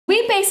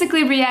We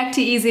basically react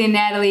to Easy and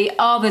Natalie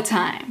all the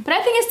time, but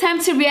I think it's time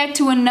to react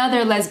to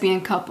another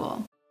lesbian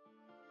couple.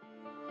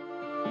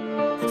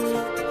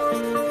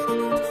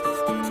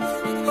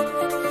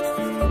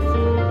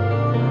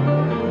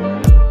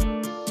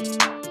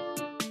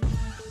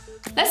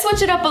 Let's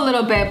switch it up a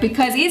little bit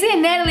because Easy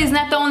and Natalie is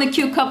not the only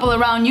cute couple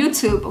around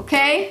YouTube,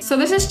 okay? So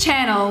there's this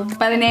channel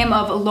by the name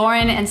of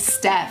Lauryn and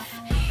STEPH.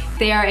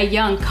 They are a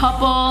young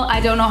couple.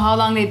 I don't know how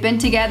long they've been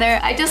together.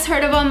 I just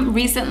heard of them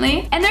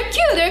recently. And they're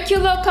cute. They're a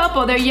cute little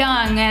couple. They're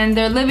young and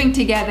they're living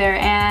together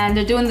and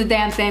they're doing the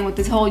damn thing with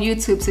this whole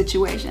YouTube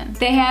situation.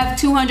 They have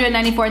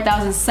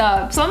 294,000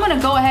 subs. So I'm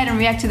gonna go ahead and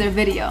react to their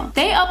video.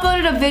 They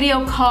uploaded a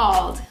video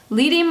called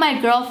Leading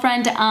My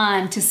Girlfriend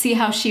On to See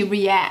How She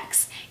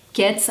Reacts.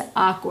 Gets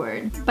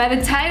Awkward. By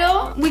the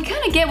title, we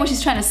kind of get what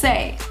she's trying to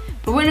say.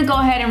 But we're gonna go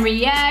ahead and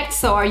react.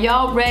 So are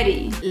y'all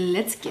ready?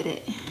 Let's get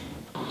it.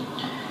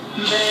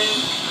 Babe,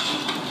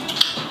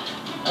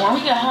 when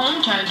we get home,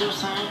 I'm trying to do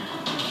something.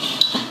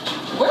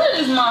 Where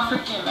is my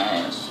freaking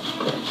mask?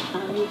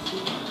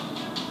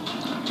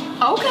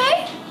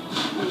 Okay.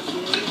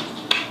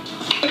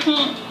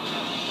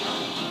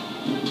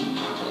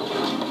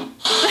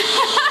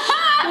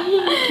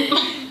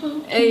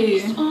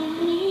 Hey.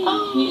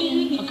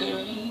 Okay,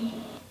 ready?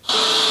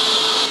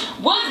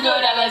 What's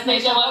good, LS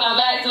Nation? Welcome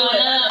back to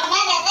another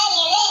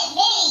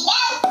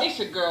It's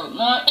your girl,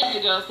 Lauryn. It's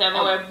your girl, Steph.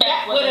 We're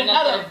back with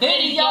another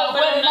video,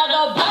 with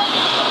another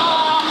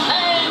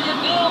and you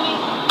feel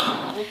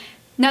me?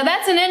 Now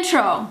that's an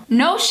intro.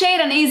 No shade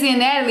on Easy and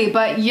Natalie,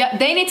 but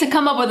they need to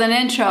come up with an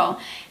intro.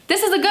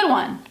 This is a good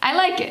one. I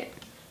like it.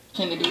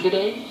 Can we do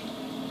today?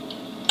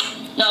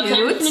 No, Cute.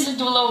 can we just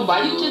do a little.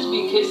 Why you just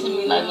be kissing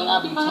me like when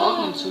I be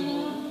talking to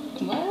you?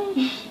 What?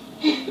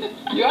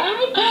 You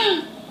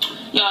alright?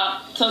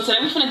 Y'all, so today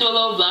we finna do a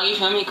little vlog, you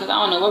feel me? Because I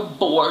don't know, we're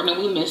bored and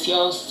we miss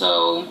y'all,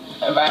 so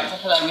right, I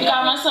feel like we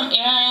gotta run some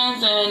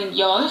errands and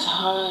y'all, it's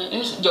hot.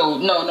 Yo,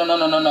 no.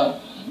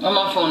 On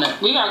my phone now.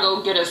 We gotta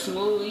go get a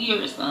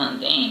smoothie or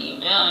something. You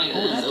know,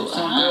 it's so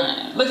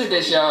hot. Look at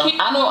this, y'all.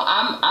 I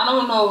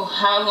don't know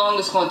how long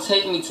it's gonna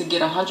take me to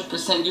get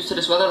 100% used to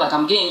this weather. Like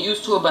I'm getting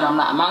used to it, but I'm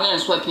not. I'm out here in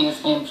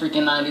sweatpants and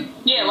freaking 90.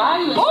 Yeah, why are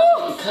you in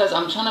sweatpants? Because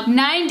I'm trying to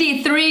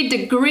 93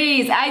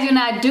 degrees. I do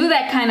not do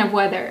that kind of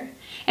weather.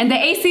 And the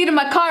AC to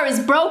my car is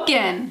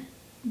broken.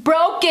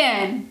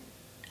 Broken.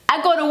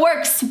 I go to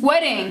work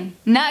sweating.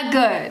 Not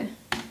good.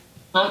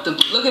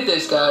 Look at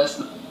this,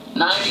 guys.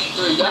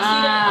 93. Y'all see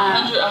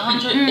that?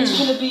 100. It's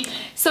gonna be.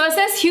 So it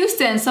says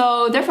Houston,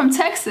 so they're from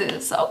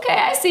Texas. Okay,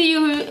 I see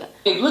you.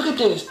 Hey, look at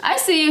this. I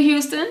see you,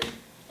 Houston.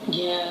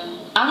 Yeah.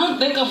 I don't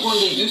think I'm going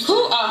to get used to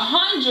it.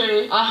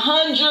 100.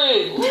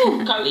 100.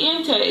 Ooh,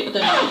 caliente. What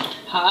the hell?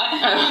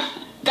 Hot.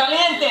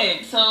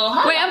 Caliente. So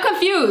hot. Wait, I'm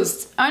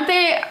confused. Aren't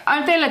they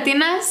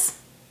Latinas?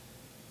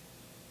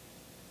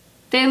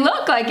 They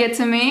look like it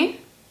to me.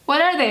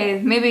 What are they?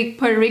 Maybe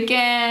Puerto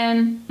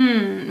Rican?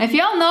 If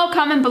y'all know,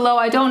 comment below.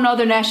 I don't know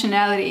their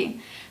nationality.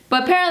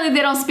 But apparently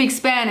they don't speak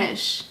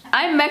Spanish.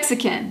 I'm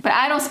Mexican, but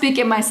I don't speak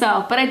it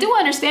myself. But I do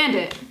understand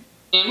it.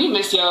 And we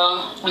miss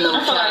y'all. No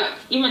I feel like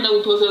even though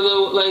we posted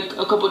like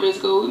a couple days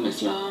ago, we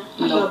miss y'all.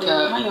 How y'all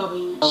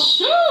been?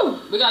 Shoo!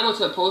 We gotta go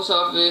to the post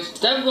office.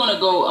 Definitely wanna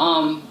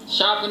go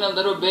shopping a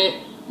little bit.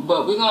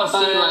 But we're gonna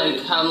see like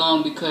how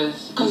long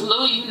because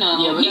Louis, you know,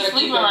 yeah, he's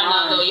sleeping right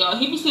now though, y'all.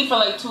 He be sleeping for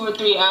like 2 or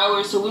 3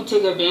 hours, so we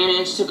take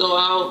advantage to go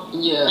out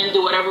and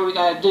do whatever we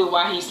gotta do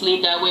while he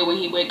sleep. That way when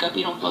he wake up,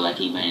 he don't feel like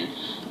he been,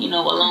 you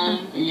know,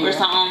 alone or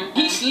something.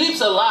 He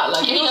sleeps a lot.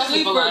 Like he'll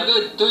sleep for a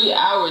good 3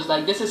 hours.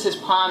 Like this is his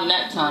prime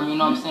nap time. You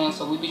know what I'm saying?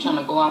 So we be trying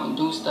to go out and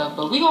do stuff,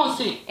 but we gonna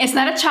see. It's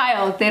not a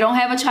child. They don't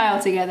have a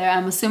child together.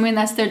 I'm assuming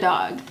that's their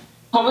dog.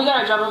 Well, we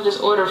gotta drop off this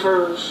order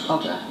first.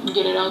 Okay.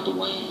 Get it out the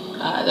way.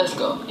 Alright, let's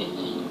go. And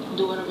then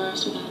do whatever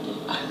else we gotta do.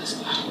 Alright, let's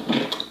go.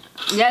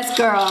 Yes,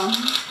 girl.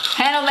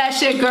 Handle that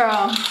shit,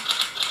 girl.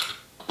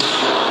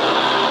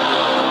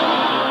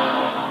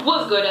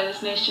 What's good,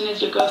 LS Nation?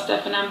 It's your girl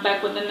Steph, and I'm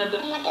back with another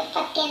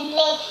motherfucking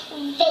lit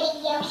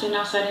video. I'm sitting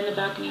outside in the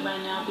balcony right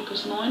now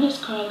because Lauryn is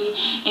currently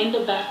in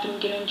the bathroom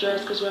getting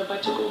dressed because we're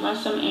about to go run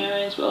some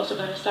errands. We also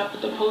gotta stop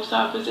at the post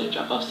office and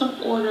drop off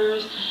some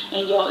orders.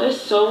 And y'all,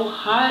 it's so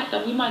hot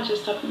that we might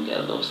just stop and get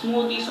a little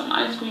smoothie, some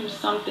ice cream,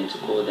 something to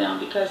cool down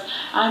because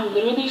I'm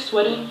literally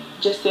sweating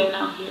just sitting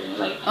out here.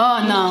 Like,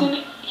 oh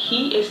no.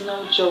 He is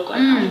no joke. Like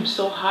I'm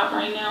so hot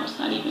right now, it's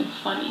not even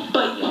funny.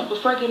 But y'all,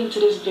 before I get into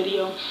this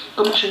video,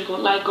 go make sure you go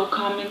like, go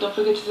comment, don't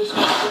forget to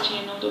subscribe to the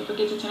channel, don't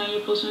forget to turn on your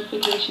post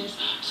notifications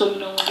so you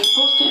know when we're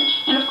posting.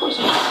 And of course,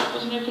 you know,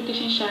 post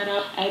notification shout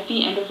out at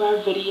the end of our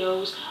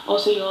videos.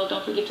 Also, y'all,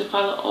 don't forget to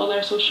follow all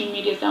our social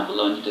medias down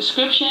below in the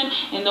description,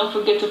 and don't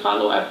forget to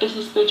follow our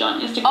business page on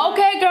Instagram.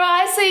 Okay, girl,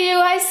 I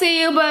see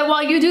you, but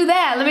while you do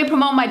that, let me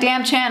promote my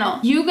damn channel.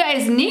 You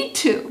guys need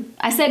to.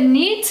 I said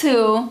need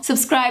to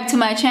subscribe to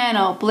my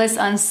channel, Bliss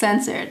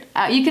Uncensored.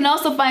 You can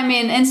also find me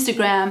on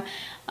Instagram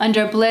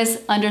under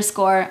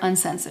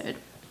Bliss_Uncensored.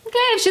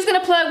 Okay, if she's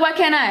gonna plug, why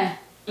can't I?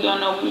 Y'all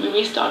know we be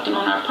restocking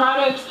on our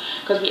products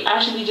because we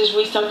actually just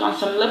restocked on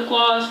some lip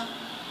gloss.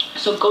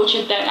 So go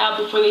check that out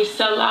before they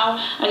sell out.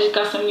 I just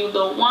got some new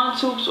little wand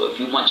tubes. So if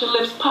you want your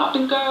lips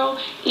popping, girl,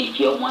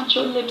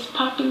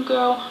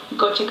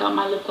 go check out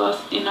my lip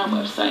gloss in our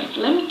website.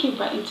 Let me get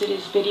right into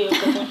this video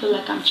because I feel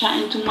like I'm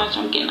chatting too much.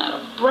 I'm getting out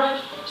of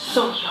breath.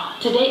 So y'all,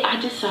 today I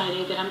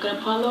decided that I'm gonna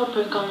put a little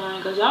prank on Lauryn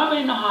because y'all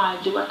already know how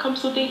I do. I come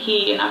so the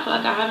heat and I feel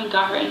like I haven't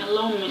got her in a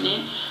little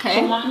minute. Okay.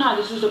 So why not?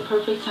 This is the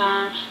perfect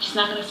time. She's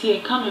not gonna see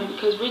it coming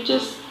because we're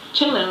just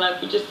chilling, like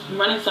we're just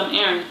running some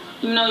errands.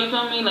 You know, you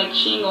feel me? Like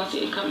she ain't gonna see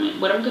it coming.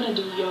 What I'm gonna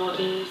do, y'all,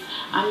 is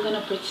I'm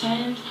gonna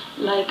pretend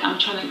like I'm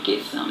trying to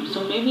get some.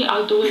 So maybe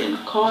I'll do it in the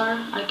car,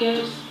 I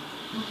guess.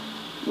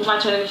 We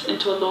might turn this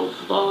into a little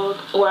vlog,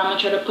 or I'm gonna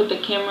try to put the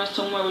camera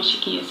somewhere where she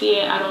can't see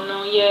it. I don't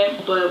know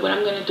yet, but what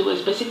I'm gonna do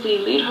is basically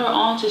lead her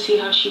on to see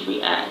how she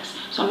reacts.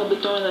 So I'm gonna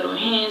be throwing little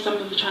hands. I'm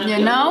gonna be trying to be a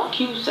little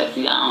cute,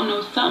 sexy, I don't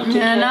know, something to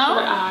catch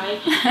her eye.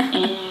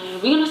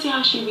 And we're gonna see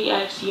how she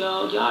reacts,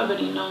 y'all. Y'all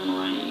already know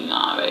Lauryn.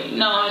 Y'all already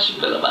know how she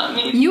feel about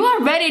me. You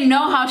already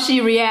know how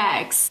she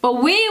reacts, but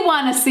we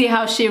want to see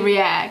how she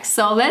reacts.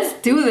 So let's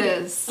do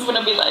this. I'm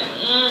gonna be like,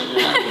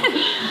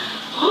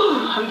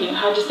 I'm getting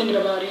hot just thinking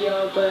about it,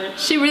 y'all. But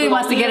she really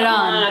wants to get it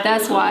on.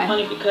 That's why.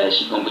 Funny because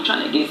she's gonna be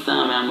trying to get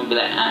some, and I'm gonna be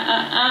like,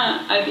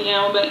 at the end,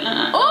 I'm gonna be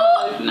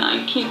like, like, nah,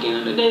 I can't get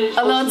under this.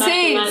 A little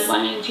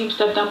tease. Team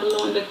stuff down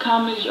below in the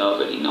comments. Y'all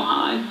already know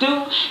how I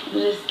do.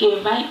 And let's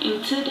get right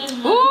into this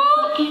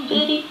motherfucking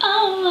video.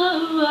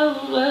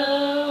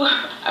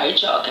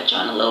 Alright, y'all, catch you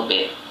on a little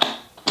bit.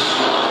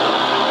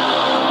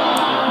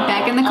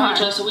 Back in the car.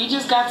 Alright, so we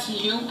just got to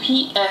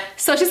UPS.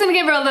 So she's gonna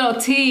give her a little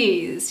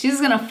tease. She's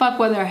gonna fuck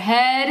with her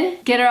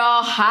head, get her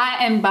all hot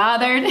and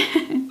bothered.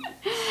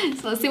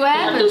 So let's see what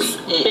happens.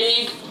 This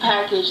big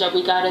package that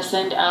we gotta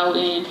send out,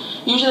 and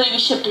usually we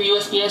ship through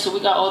USPS, so we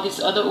got all these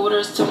other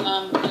orders to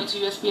bring to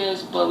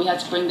USPS, but we had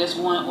to bring this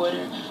one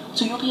order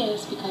to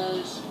UPS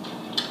because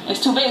it's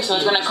too big, so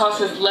it's gonna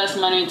cost us less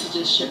money to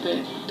just ship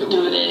it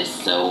through this.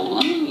 So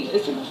let me,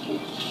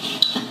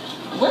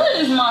 where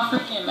is my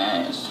freaking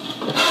mask?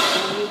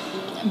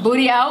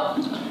 Booty out.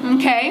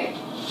 Okay.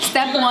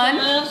 Step one.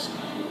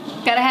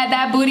 Gotta have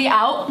that booty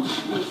out.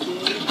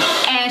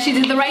 And she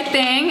did the right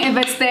thing. If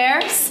it's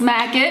there,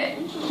 smack it.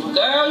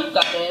 Girl, you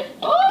got that.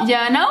 Oh.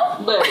 Yeah, no?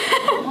 But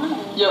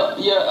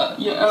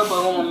your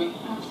elbow on me.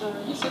 I'm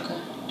sorry. It's okay.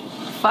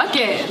 Fuck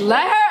it.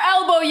 Let her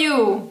elbow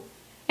you.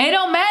 It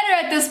don't matter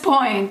at this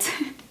point.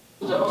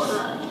 Girl.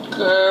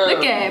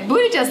 Look at it.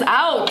 Booty just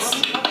out.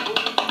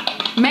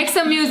 Make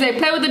some music.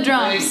 Play with the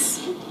drums.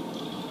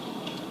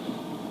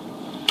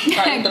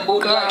 Cut the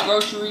booty like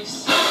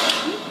groceries.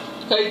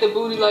 Cut the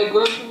booty like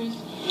groceries.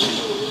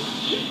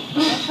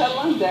 I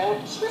like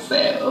that. She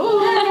said,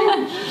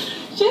 ooh.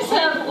 She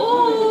said,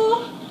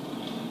 ooh.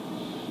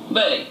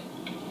 Babe.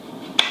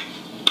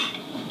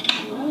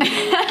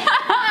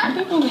 I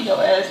think we'll leave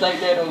your ass like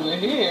that over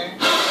here.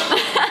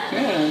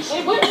 Yes.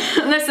 Hey,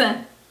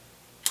 listen,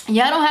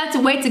 y'all don't have to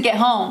wait to get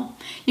home.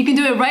 You can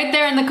do it right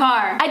there in the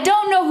car. I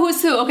don't know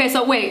who's who. Okay,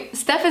 so wait.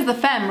 Steph is the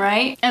femme,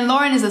 right? And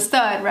Lauryn is a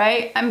stud,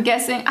 right? I'm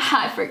guessing.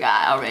 I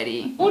forgot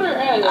already. Put her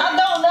ass. I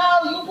don't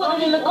know. You put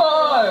it in the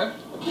car.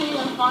 Okay, you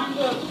gonna find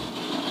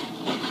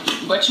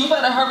it. But you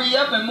better hurry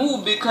up and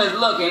move because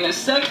look, in a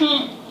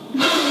second.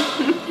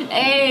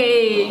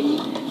 Hey.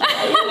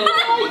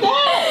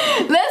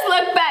 Let's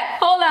look back.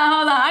 Hold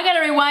on. I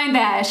gotta rewind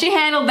that. She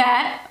handled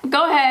that.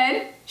 Go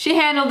ahead. She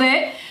handled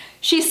it.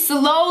 She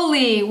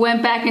slowly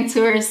went back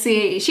into her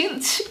seat. She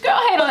go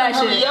handle that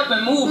shit. Hurry up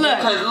and move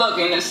because look,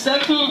 in a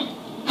second.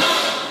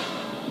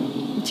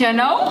 You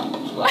know?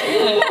 Like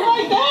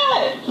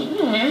that.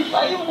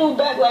 Why you move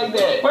back like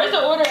that? Where's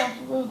the order at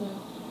for real though?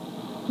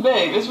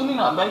 Babe, it's really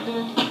not back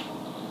there.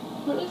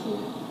 Where is it?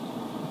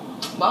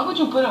 Why would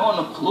you put it on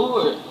the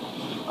floor?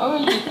 Why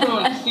would you put it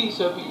on the seat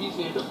so it'd be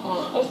easier to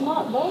find? It's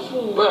not back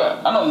there.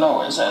 But I don't know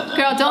where it's at there.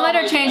 Girl, don't let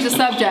her change the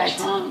subject.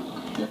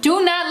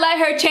 Do not let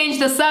her change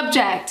the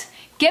subject.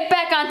 Get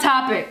back on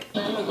topic.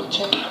 Let me go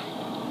check.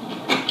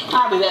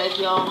 I'll be back,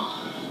 y'all.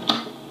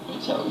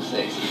 So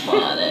sexy,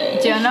 fine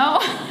ass. Do you know?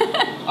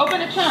 Open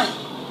the trunk.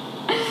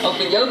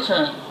 Open your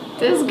trunk.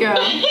 This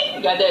girl.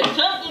 You got that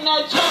trunk in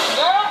that trunk,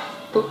 girl.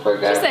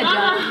 She said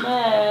John.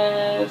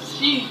 Man,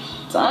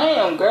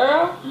 damn,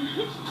 girl.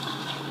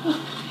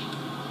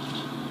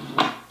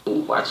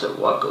 Ooh, watch her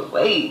walk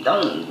away.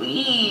 Don't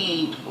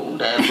leave. Oh,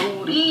 that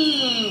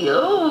booty.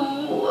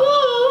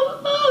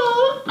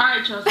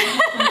 Alright, y'all.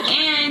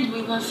 And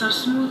we got some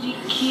Smoothie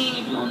King.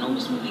 If you don't know what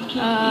Smoothie King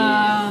is,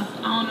 I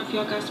don't know if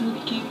y'all got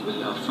Smoothie King where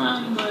y'all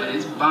from, but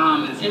it's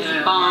bomb.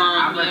 It's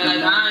bomb. I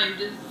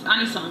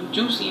need something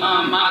juicy.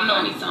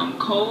 I need something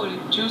cold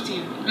and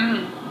juicy.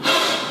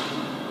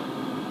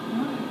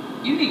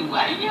 You need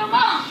what in your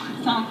mouth?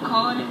 Something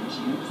cold and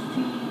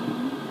juicy.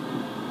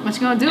 What you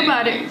gonna do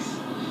about it?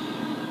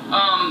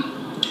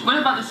 What am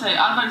I about to say?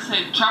 I was about to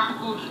say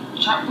tropical.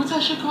 What's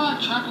that shit called?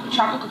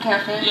 Tropical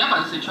cafe. Yeah, I'm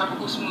about to say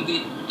tropical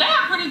smoothie. They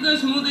have pretty good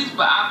smoothies,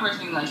 but I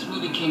personally like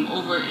Smoothie King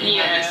over it.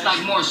 Yeah, it's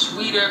like more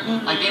sweeter.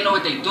 Like they know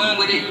what they're doing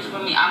with it. You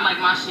feel me? I like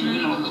my shit,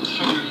 you know, a little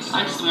sugary. So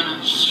I just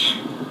wanna.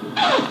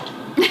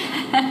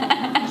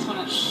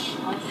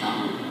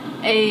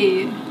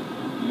 Hey.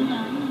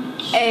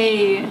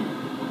 Hey.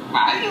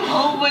 Why are you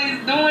always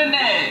doing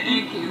that?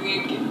 You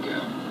kidding,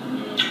 girl.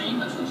 You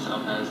got some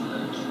soft-ass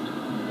lips.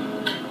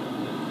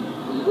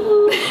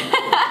 Ooh.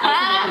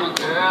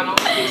 Girl, don't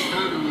get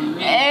started with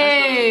me.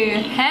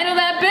 Hey, handle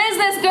that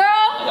business,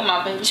 girl. Look at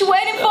my baby. What you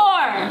waiting for?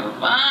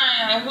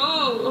 Fine.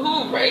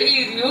 Who raised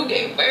you? Who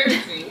gave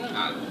birth to you? Oh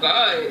my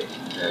God.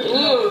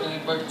 Ooh.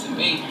 Gave birth to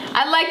me.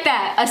 I like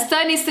that. A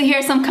stud needs to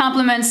hear some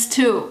compliments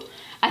too.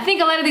 I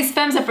think a lot of these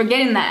femmes are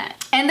forgetting that.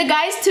 And the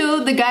guys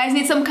too. The guys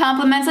need some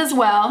compliments as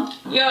well.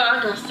 Yo, I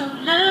got so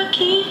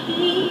lucky.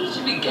 You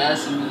should be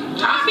gassing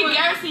me. I be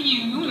gassing you.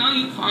 You know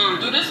you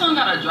fine. Dude, this one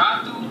got a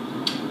drive through.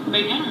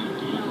 Baby, I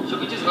don't know. Should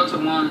we just go to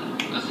one?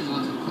 Let's just go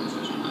to the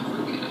closest one. I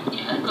forget it.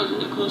 Yeah, let's go to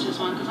the closest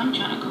one because I'm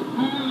trying to go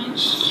home and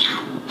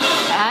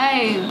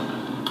Aye.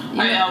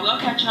 Alright, y'all. We'll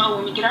catch y'all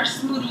when we get our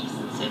smoothies.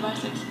 Say bye,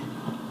 sexy.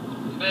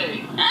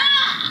 Babe.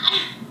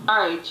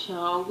 Alright,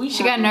 y'all.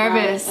 She got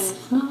nervous.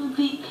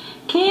 Smoothie.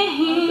 Can't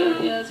hear.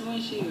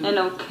 And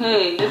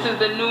okay, this is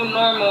the new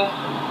normal.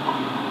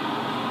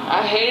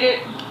 I hate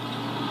it,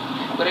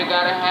 but it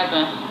gotta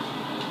happen.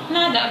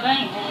 Not that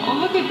bad. Oh,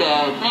 look at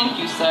that. Thank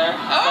you, sir.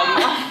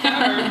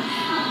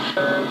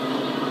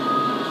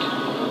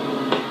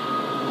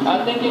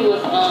 I think it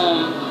was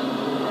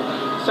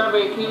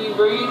strawberry kiwi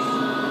breeze.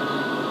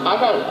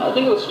 I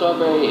think it was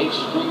strawberry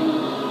extreme.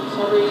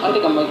 Strawberry. I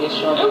think I might get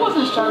strawberry. It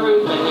wasn't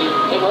strawberry.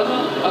 It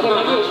wasn't? Okay,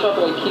 maybe it was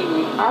strawberry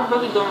kiwi. I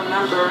really don't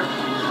remember.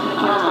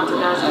 I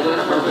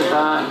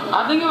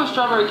think it was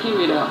strawberry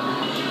kiwi though. I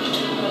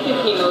think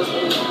he knows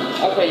me.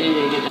 Okay,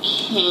 yeah.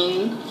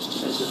 King.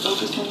 This is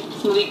focusing.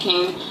 Smoothie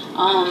King.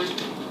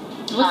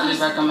 Highly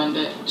recommend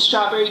it.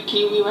 Strawberry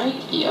kiwi, right?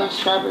 Yeah. Or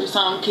strawberry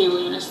some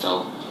kiwi in the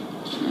stove.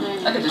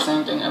 I get the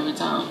same thing every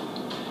time.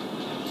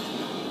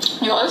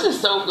 Yo, this is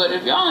so good.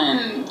 If y'all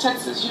in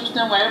Texas,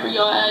 Houston, wherever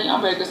y'all at,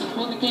 y'all better get some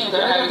Smoothie King. They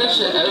have this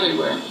shit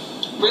everywhere.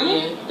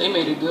 Really? Yeah, they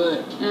made it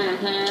good.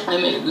 They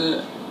made it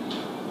good.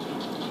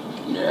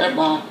 Yeah, that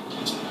bomb.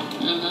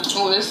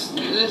 Oh, this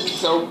is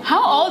so.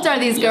 How old are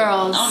these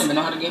girls? I don't even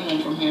know how to get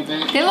home from here,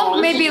 babe. They look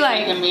maybe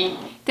like.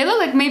 They look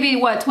like maybe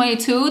what,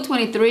 22,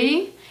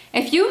 23?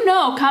 If you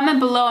know, comment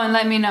below and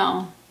let me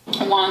know.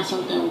 I want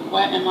something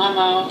wet in my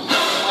mouth,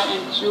 wet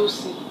and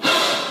juicy.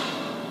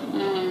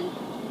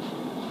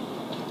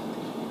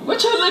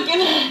 What you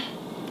looking at?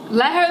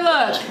 Let her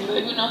look.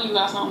 Babe, you know you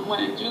got something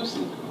wet and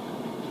juicy.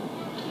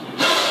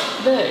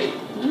 Babe.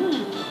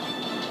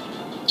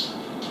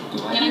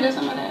 Can I get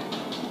some of that?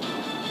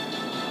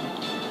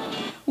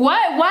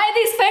 Why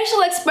these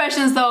facial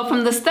expressions though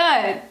from the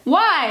stud?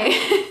 Why?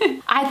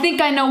 I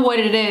think I know what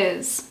it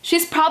is.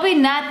 She's probably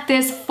not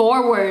this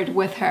forward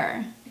with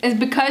her. It's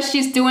because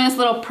she's doing this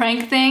little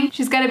prank thing.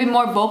 She's got to be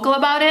more vocal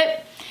about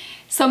it.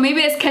 So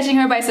maybe it's catching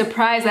her by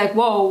surprise, like,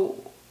 whoa,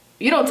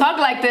 you don't talk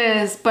like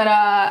this, but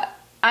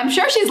I'm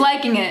sure she's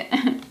liking it.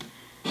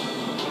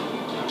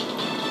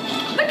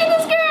 Look at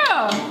this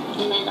girl.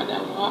 You ain't got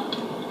that walk.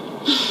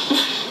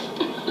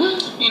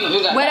 You know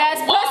you got wet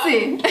ass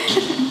pussy.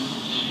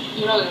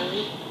 You know that.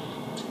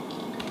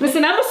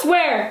 Listen, I'ma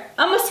swear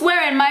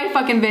in my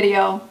fucking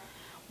video.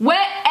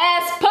 Wet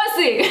ass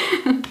pussy.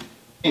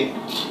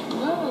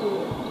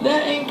 No,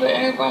 that ain't for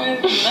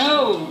everybody.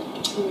 No.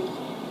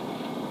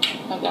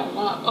 I got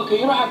walk. Okay,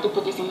 you don't have to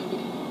put this in the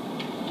video.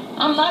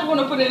 I'm not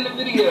gonna put it in the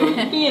video.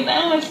 You're being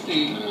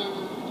nasty.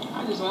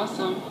 I just want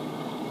some.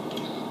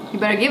 You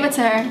better give it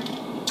to her.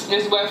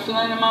 This wet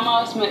feeling in my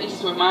mouth, it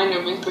just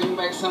reminded me, bring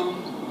back some.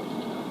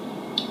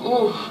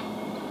 Ooh.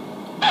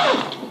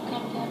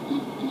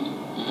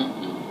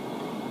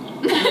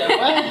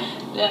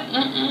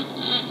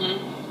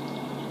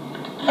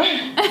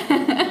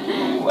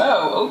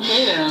 Wow,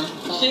 okay then.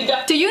 She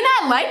got. Do you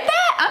not like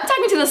that? I'm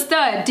talking to the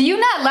stud. Do you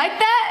not like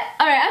that?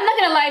 Alright, I'm not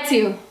gonna lie to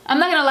you. I'm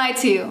not gonna lie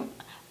to you.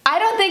 I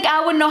don't think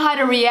I would know how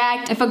to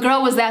react if a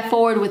girl was that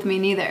forward with me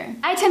neither.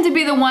 I tend to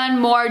be the one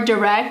more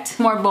direct,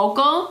 more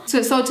vocal.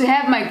 So to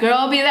have my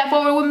girl be that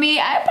forward with me,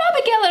 I'd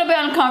probably get a little bit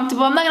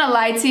uncomfortable. I'm not gonna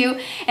lie to you.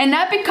 And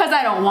not because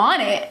I don't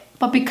want it,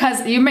 but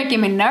because you're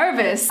making me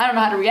nervous. I don't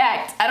know how to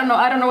react. I don't know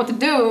what to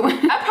do.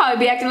 I'd probably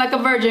be acting like a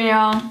virgin,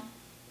 y'all.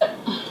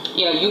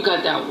 Yeah, you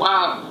got that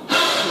wow.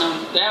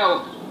 No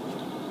doubt.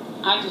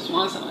 I just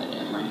want some of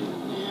that right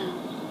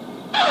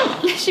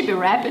now. She be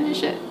rapping and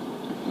shit.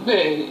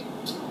 Babe.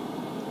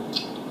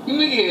 Give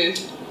me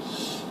this.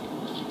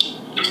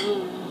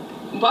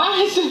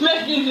 Why is she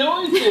making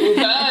noises?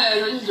 Guys,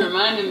 it just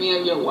reminded me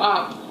of your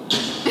wow.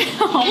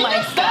 Oh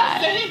my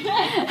God.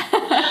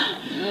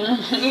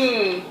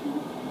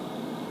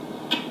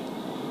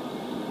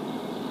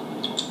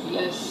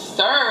 Yes,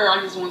 sir.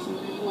 I just want some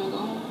of that. You wanna go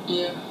home?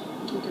 Yeah.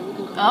 Okay, we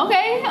can go.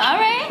 Okay,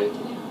 alright.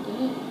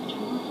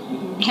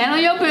 Handle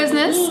your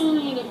business.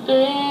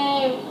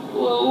 Whoa,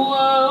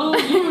 whoa.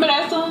 You remember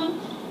that song?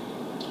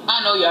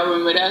 I know y'all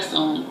remember that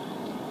song.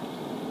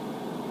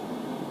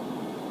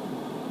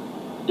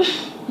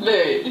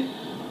 Babe.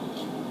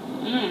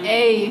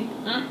 Hey.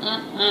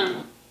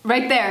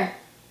 Right there.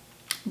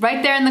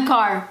 Right there in the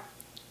car.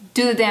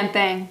 Do the damn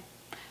thing.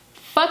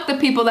 Fuck the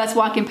people that's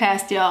walking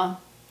past y'all.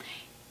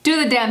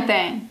 Do the damn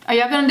thing. Are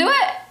y'all gonna do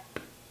it?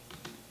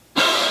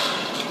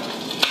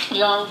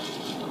 Y'all,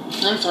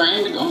 I'm sorry, I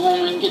need to go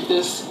home and get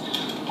this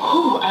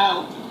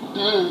out.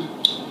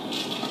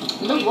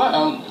 Look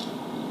wild.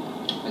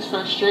 It's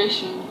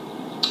frustration.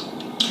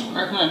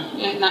 Right, come on.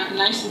 It's not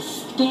nice and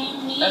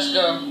steamy. Let's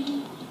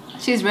go.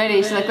 She's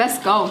ready. She's like, let's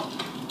go.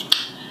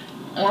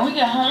 When we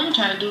get home, I'm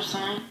trying to do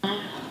something.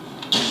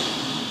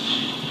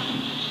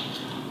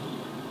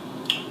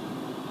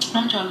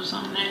 I'm trying to do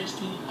something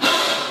nasty.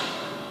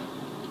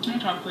 I'm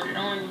trying to put it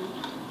on you.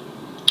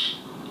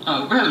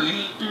 Oh,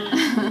 really?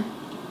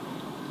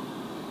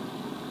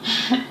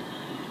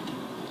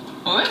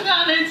 What's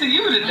got into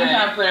you today? I'm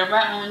trying to put it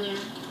right on you.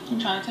 You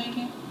trying to take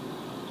it?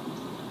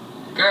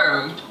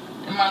 Girl,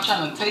 am I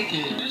trying to take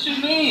it? What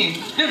you mean?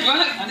 Is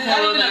that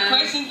even a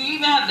question you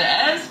even have to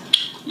ask?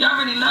 You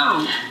already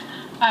know.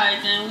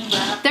 Alright, then we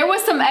back. There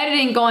was some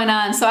editing going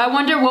on, so I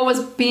wonder what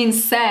was being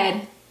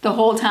said the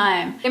whole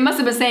time. They must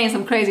have been saying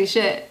some crazy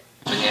shit.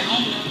 But get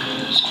home,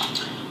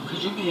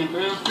 cause you being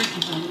real freaky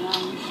right now,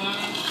 you feel me?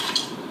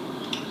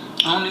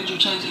 I don't need you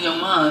changing your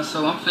mind,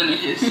 so I'm finna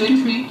hit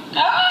 60.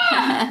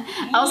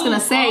 I was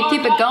gonna say,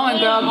 keep it going,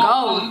 girl,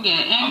 go. You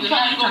getting angry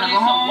now, you trying to go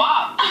home?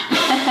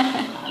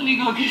 I need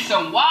to go get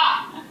some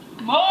wop.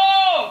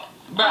 Move!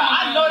 Bruh,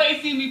 I know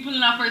they see me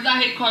pulling out first. I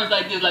hate cars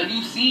like this, like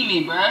you see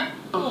me, bruh.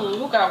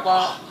 Who got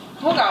wop?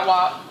 Who got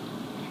wop?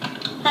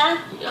 Huh?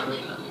 You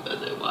already know you got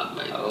that wop,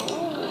 baby. Oh,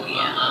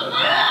 yeah.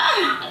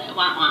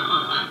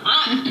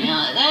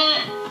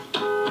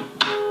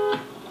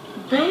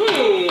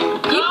 Babe.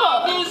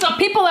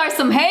 People are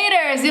some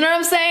haters, you know what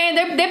I'm saying?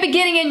 They be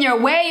getting in your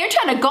way. You're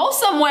trying to go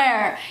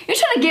somewhere. You're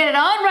trying to get it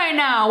on right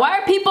now. Why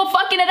are people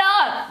fucking it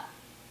up?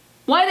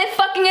 Why are they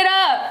fucking it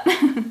up?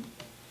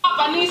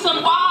 I need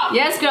some wop.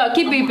 Yes, girl,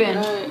 keep beeping.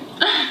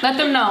 Let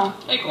them know.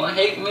 They gonna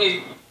hate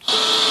me.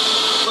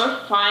 We're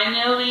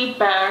finally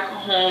back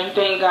home,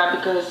 thank God,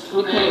 because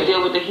we couldn't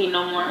deal with the heat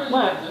no more.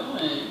 What?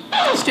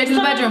 Straight to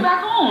the bedroom.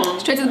 Back home.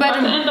 Straight to the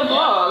bedroom. In the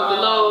vlog,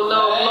 the little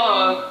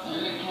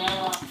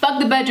vlog. Fuck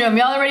the bedroom.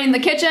 Y'all already in the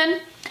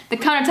kitchen? The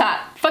countertop.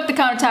 Fuck the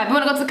countertop. You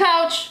wanna go to the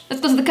couch?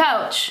 Let's go to the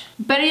couch.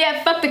 Better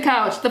yet, fuck the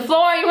couch. The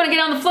floor, you wanna get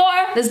on the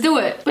floor? Let's do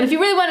it. But if you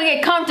really wanna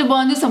get comfortable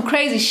and do some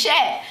crazy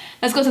shit,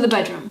 let's go to the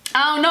bedroom.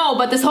 I don't know,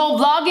 but this whole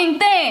vlogging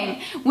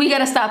thing, we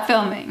gotta stop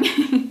filming.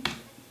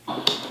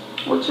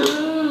 What you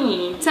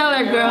mean? Tell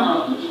her,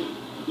 girl.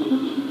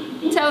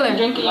 Tell her.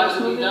 Drinking your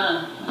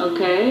smoothie?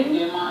 Okay.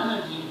 Get my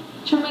energy.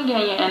 What you mean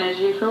getting your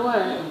energy? For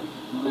what?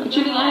 What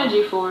you need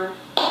energy for?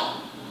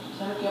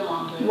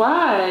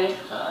 Why?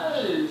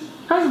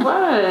 Cause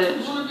what?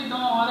 You wanna be doing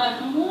all that?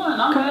 Come on,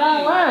 I'm Come on,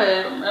 ready.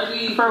 what? I'm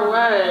ready. For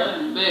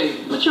what?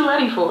 Babe. What you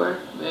ready for?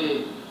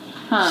 Babe.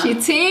 Huh? She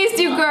teased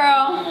you,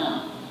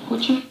 girl.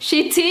 What you?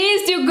 She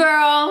teased you,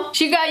 girl.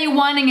 She got you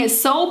wanting it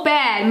so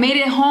bad, made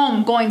it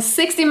home, going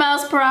 60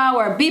 miles per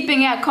hour,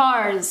 beeping at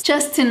cars,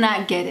 just to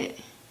not get it.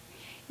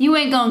 You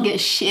ain't gonna get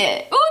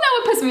shit. Ooh, that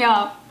would piss me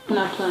off. I'm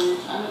not playing.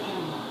 Turn the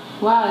camera.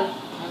 Why?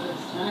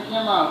 Turn the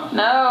camera off.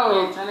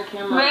 No. Babe, turn the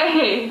camera off.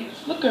 Babe,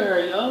 look at her,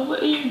 yo. What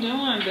are you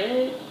doing,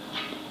 babe?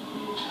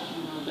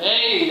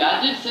 Babe,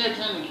 I just said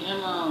turn the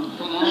camera on.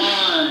 Come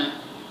on.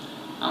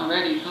 I'm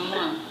ready. Come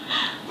on.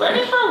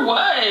 Ready for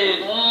what?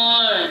 Come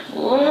on.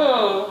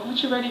 Whoa.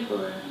 What you ready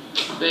for?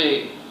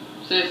 Babe,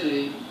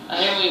 seriously, I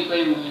hate when you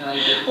play with me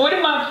like this. What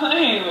am I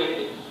playing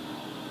with?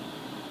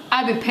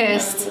 I'd be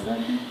pissed.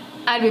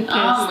 I'd be pissed.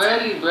 I'm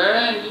ready,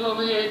 bruh. You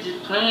over here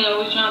just playing.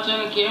 Always trying to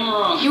turn the camera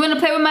on. You wanna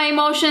play with my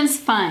emotions?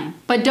 Fine.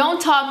 But don't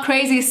talk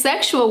crazy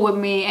sexual with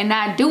me and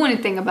not do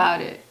anything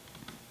about it.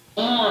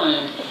 Come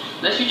on.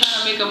 Unless you trying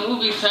to make a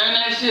movie, turn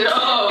that shit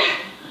off.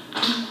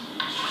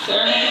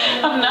 Turn that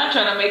shit off. I'm not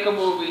trying to make a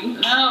movie.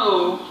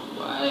 No.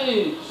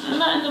 Why? I'm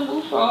not in the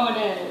mood for all that.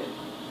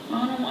 I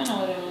don't want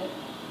all that.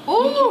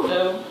 Ooh.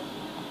 Though.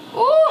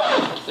 Ooh.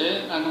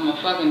 See? Like I'm a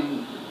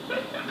fucking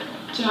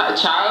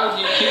child.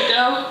 You cute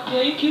though?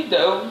 Yeah, you cute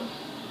though.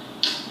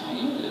 Man,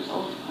 you just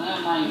always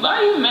playing like. Why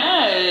are you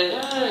mad?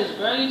 Yes,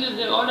 bro. You just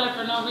did all that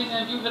for no reason.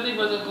 If you really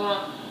wasn't going.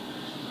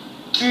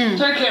 Turn the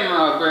camera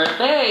off, bro.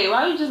 Hey,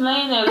 why are you just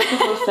laying there looking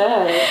so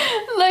sad?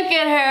 Look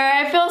at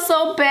her. I feel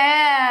so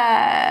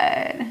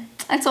bad.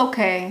 It's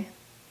okay.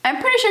 I'm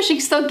pretty sure she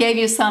still gave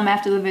you some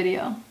after the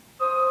video.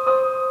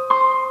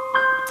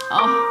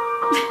 Oh.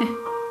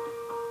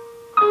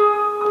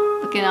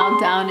 Looking all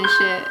down and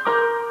shit.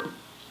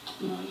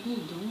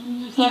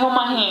 Here, hold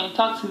my hand.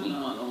 Talk to me.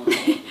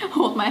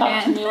 Hold my Talk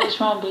hand. to me. What's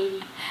wrong,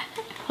 baby?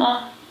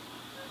 Huh?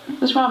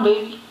 What's wrong,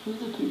 baby?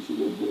 Who's a piece of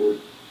your hair?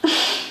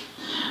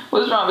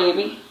 What's wrong,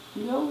 baby?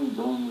 You always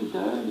doing me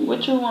dirty.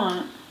 What you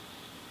want?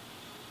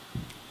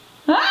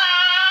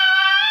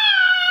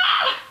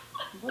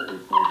 What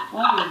is so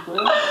funny, bro?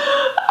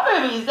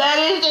 Baby, sad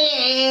as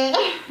shit.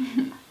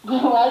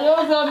 Why you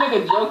always gotta make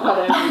a joke out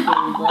of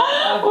everything, bro?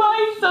 Why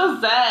are you so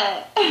sad?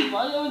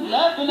 Why you always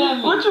laughing at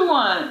me? What you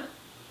want?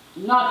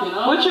 Nothing.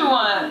 What you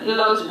want, you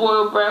little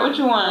spoiled brat? What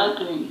you want?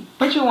 Nothing.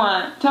 What you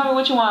want? Tell me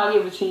what you want, I'll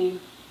give it to you.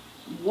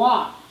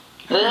 What?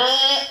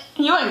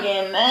 You ain't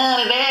getting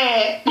none of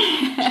that.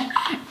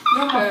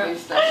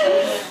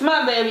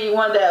 My baby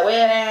want that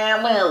wet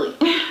ass willy.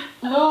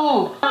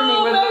 No.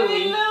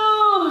 Baby,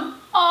 no.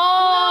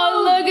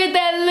 Oh, look at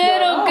that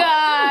little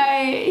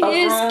guy.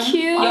 He's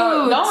cute.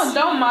 Yo,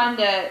 don't mind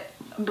that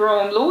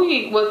broom.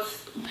 Louis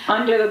was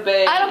under the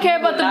bed. I don't care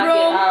about the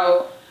broom.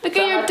 Look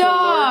at your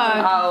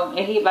dog.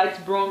 And he likes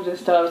brooms and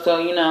stuff, so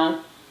you know.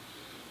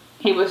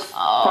 He was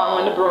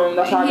following the broom.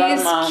 That's how I got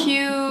him out. He's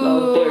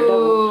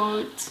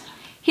cute.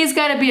 He's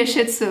got to be a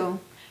Shih Tzu.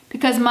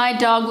 Because my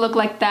dog looked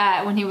like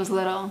that when he was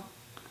little.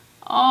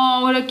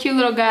 Oh, what a cute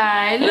little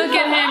guy. Look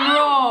at him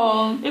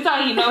roll. It's how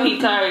you know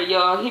he's tired,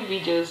 y'all. He be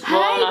just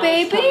rolling. Hi,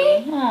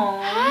 baby.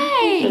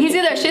 Hi. He's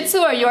either Shih Tzu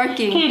or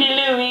Yorkie. Kitty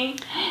Louie.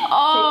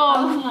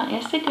 Oh,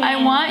 I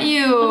want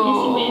you.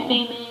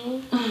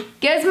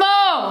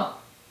 Gizmo.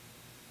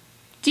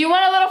 Do you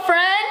want a little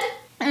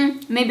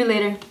friend? Maybe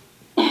later.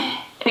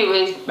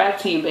 Anyways, back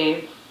to you,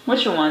 babe.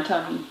 What you want?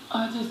 Tell me.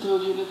 I just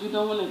told you that if you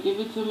don't want to give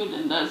it to me,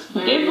 then that's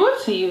very... Give what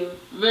to you?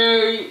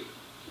 Very...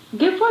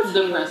 Give what to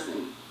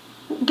depressing.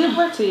 You? Give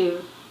what to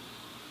you?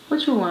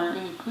 What you want?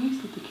 Babe,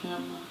 please get the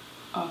camera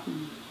off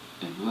me.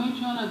 If you ain't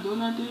trying to do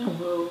nothing...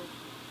 Whoa.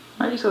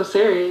 Why are you so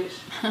serious?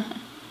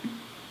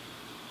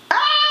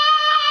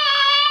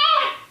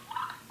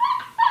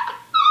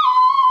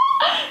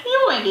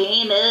 You ain't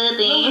getting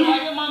nothing. Why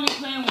your mommy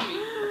playing with me?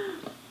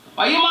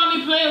 Why your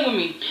mommy playing with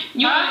me?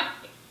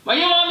 Why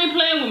your mommy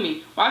playing with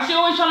me? Why she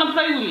always trying to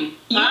play with me?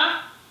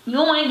 Huh?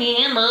 You ain't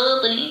getting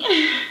nothing.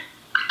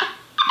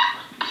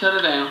 Shut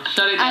it down.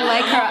 Shut it down.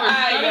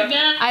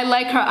 I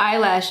like her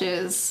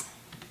eyelashes.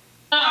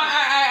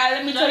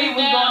 Let me tell you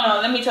what's going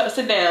on. Let me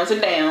sit down.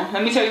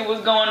 Let me tell you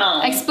what's going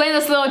on. Explain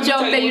this little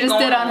joke that you just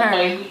did on her.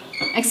 Baby.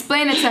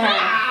 Explain it to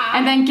her.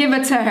 And then give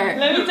it to her.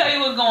 Let me tell you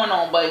what's going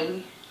on,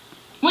 baby.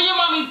 When your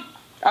mommy...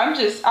 I was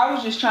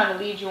just trying to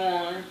lead you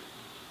on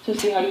to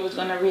see how you was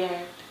gonna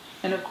react.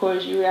 And of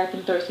course, you're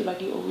reacting thirsty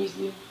like you always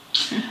do. I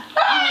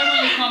hate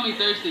when you call me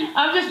thirsty.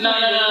 I'm just no.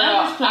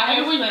 I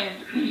hate when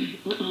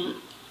you...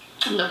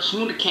 No,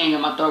 smoothie came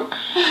in my throat.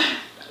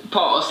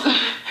 Pause.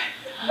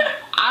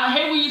 I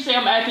hate when you say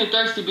I'm acting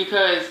thirsty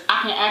because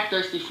I can act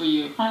thirsty for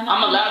you.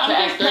 I'm allowed to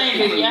act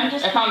thirsty for you.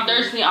 If I'm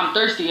thirsty, I'm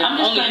thirsty. I'm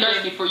only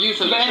thirsty for you,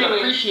 so you should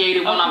appreciate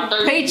it when I'm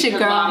thirsty. Because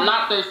when I'm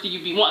not thirsty,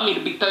 you be wanting me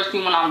to be thirsty.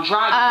 When I'm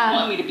dry, you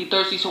want me to be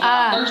thirsty. So when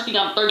I'm thirsty,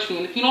 I'm thirsty.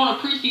 And if you don't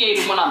appreciate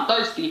it when I'm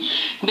thirsty,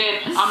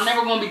 then I'm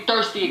never going to be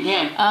thirsty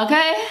again.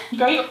 Okay?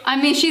 I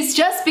mean, she's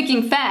just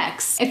speaking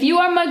facts. If you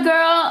are my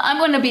girl, I'm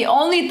going to be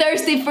only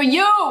thirsty for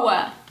you.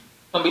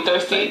 Gonna be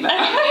thirsty.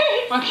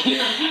 Fuck you.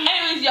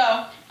 Anyways,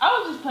 y'all. I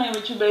was just playing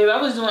with you, babe.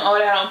 I was doing all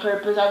that on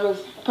purpose. I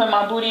was putting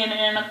my booty in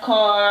the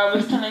car. I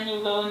was telling you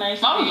little nice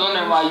things. I was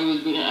wondering why you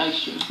was being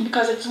extra.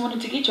 Because I just wanted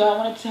to get you. I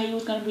wanted to tell you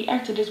was going to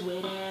react to this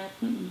wet ass.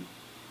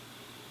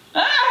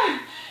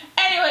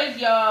 Anyways,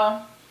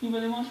 y'all. You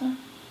really want some?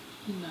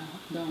 No,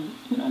 don't.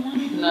 You don't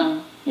want it?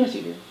 No. Yes,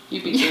 you do.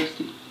 You be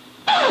thirsty.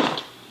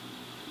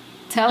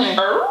 Tell her.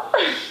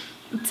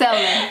 Tell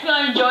her. If you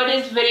enjoyed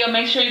this video,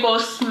 make sure you go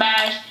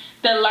smash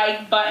the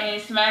like button.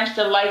 Smash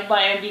the like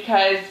button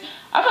because...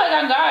 I feel like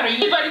I got her.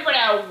 You ready for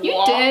that?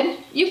 You did.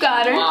 You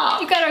got her. Wow.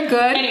 You got her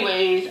good.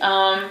 Anyways,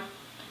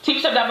 keep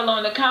stuff down below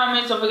in the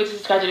comments. Don't forget to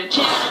subscribe to the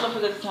channel. Don't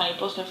forget to turn on your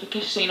post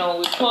notifications so you know when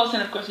we post.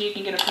 And of course, so you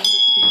can get a post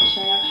notification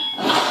shout out.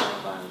 I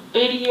like our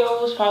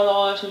videos. Follow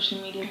all our social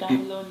media down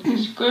below in the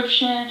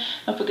description.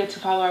 Don't forget to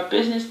follow our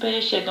business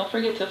page. Yeah, don't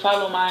forget to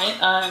follow my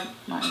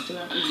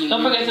Instagram.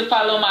 Don't forget to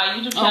follow my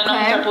YouTube channel. I'm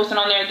gonna start posting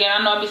on there again.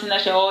 I know I be saying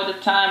that shit all the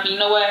time, but you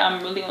know what?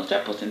 I'm really gonna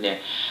start posting there.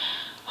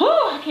 Whew,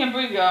 I can't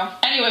breathe, y'all.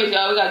 Anyways,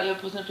 y'all, we gotta give a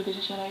post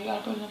notification shout out. You got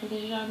a post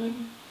notification shout out, baby?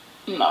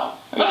 No.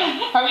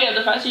 Hurry up,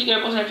 the faster you get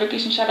a post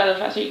notification shout out, the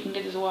faster you can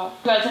get this wall.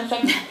 You got 10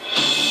 seconds.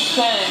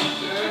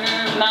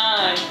 10,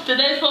 9.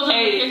 Today's post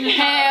notification shout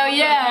out. Hell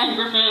yeah.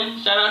 Griffin,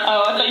 shout out.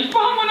 Oh, I thought you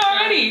found one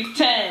already.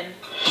 10,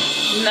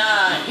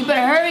 9. You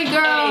better hurry,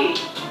 girl. 8.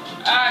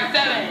 Alright,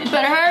 7. You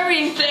better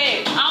hurry. 6. I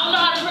don't know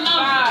how to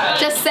pronounce 5. it.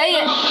 Just say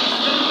it.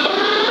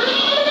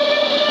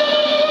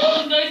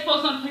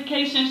 Post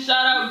notification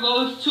shout out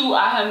goes to,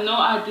 I have no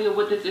idea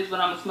what this is, but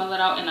I'm gonna smell it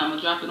out and I'm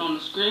gonna drop it on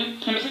the screen.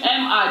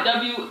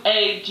 MIWAGIII.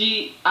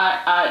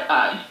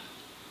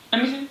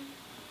 Let me see.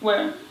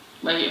 Where?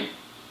 Right here.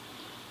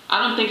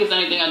 I don't think it's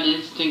anything, I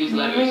just think it's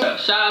letters. So,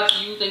 shout out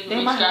to you. Thank you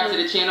for subscribing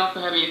to the channel, for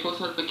having your post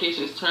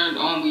notifications turned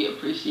on. We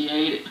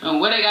appreciate it.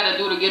 And what I gotta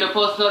do to get a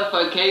post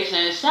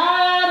notification shout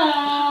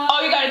out?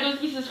 All you gotta do is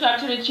be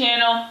subscribed to the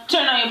channel,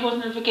 turn on your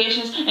post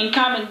notifications, and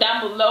comment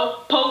down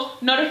below.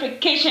 Post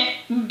notification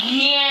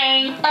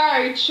gang.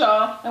 Alright,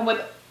 y'all. And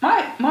with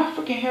my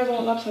freaking hair's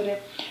all upside down.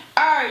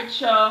 Alright,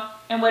 y'all.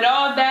 And with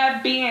all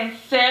that being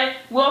said,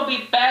 we'll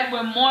be back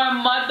with more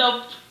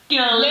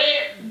motherfucking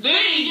lit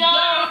video.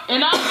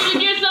 And I'm gonna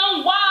get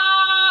some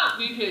wild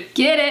because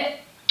get it.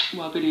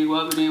 Wobbity,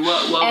 wobbity,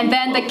 wop. And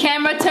then the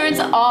camera turns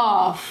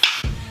off.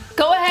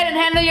 Go ahead and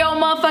handle your own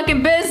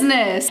motherfucking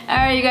business.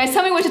 Alright, you guys,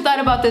 tell me what you thought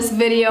about this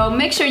video.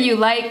 Make sure you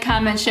like,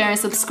 comment, share, and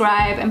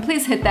subscribe. And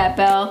please hit that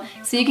bell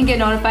so you can get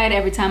notified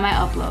every time I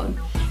upload.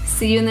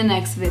 See you in the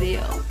next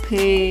video.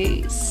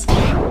 Peace.